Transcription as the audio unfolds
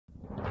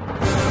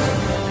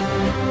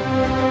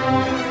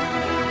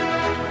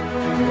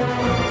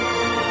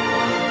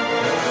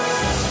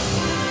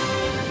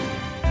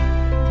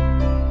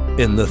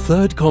In the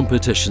third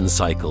competition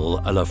cycle,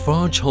 a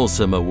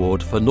LafargeHolcim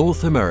Award for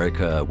North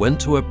America went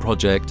to a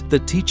project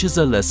that teaches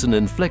a lesson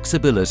in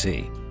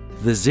flexibility,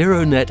 the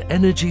Zero Net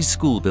Energy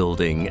School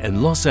building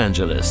in Los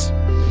Angeles.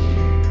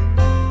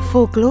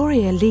 For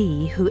Gloria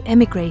Lee, who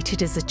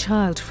emigrated as a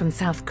child from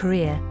South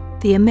Korea,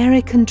 the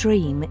American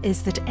dream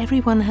is that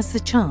everyone has the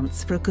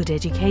chance for a good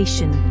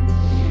education.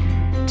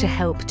 To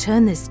help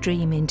turn this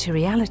dream into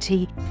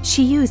reality,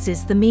 she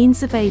uses the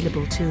means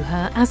available to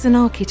her as an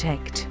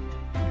architect.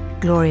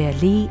 Gloria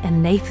Lee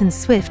and Nathan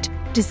Swift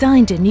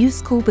designed a new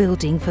school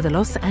building for the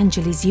Los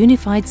Angeles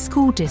Unified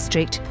School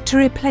District to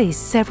replace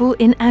several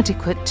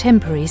inadequate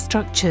temporary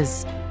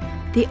structures.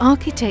 The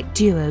architect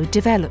duo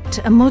developed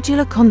a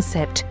modular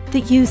concept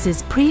that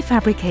uses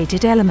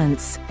prefabricated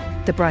elements.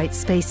 The bright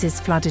spaces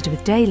flooded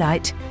with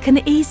daylight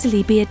can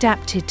easily be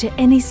adapted to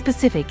any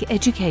specific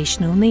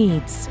educational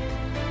needs.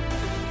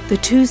 The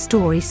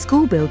two-story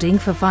school building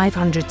for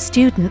 500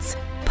 students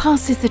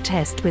passes the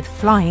test with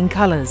flying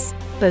colours,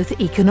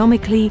 both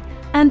economically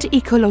and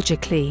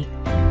ecologically.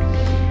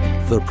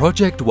 The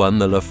project won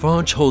the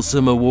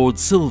LafargeHolcim Award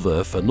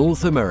Silver for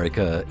North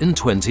America in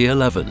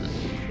 2011.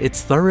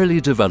 Its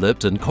thoroughly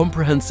developed and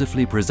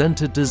comprehensively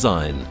presented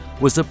design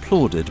was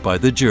applauded by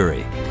the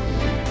jury.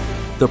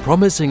 The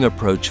promising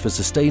approach for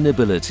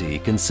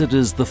sustainability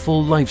considers the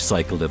full life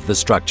cycle of the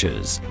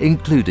structures,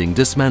 including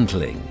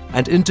dismantling,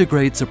 and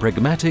integrates a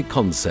pragmatic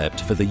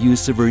concept for the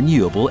use of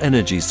renewable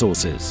energy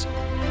sources.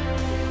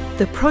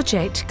 The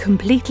project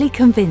completely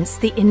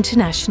convinced the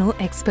international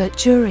expert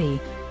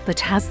jury, but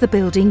has the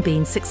building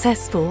been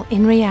successful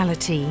in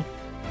reality?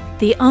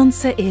 The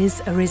answer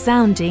is a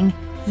resounding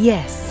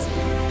yes.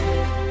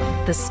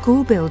 The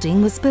school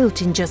building was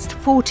built in just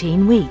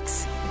 14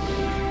 weeks.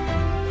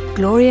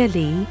 Gloria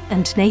Lee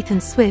and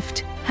Nathan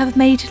Swift have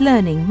made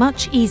learning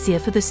much easier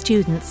for the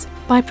students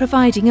by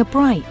providing a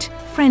bright,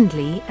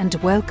 friendly and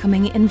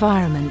welcoming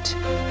environment.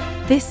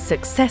 This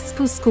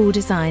successful school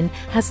design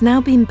has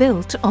now been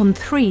built on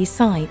 3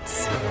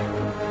 sites.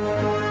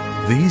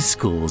 These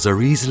schools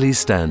are easily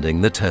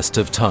standing the test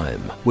of time,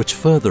 which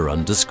further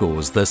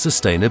underscores their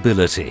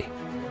sustainability.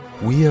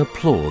 We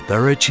applaud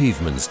their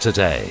achievements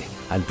today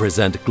and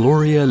present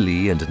Gloria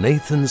Lee and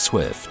Nathan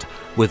Swift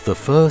with the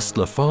first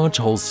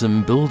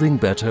LafargeHolcim Building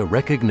Better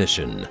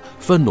recognition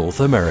for North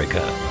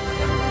America.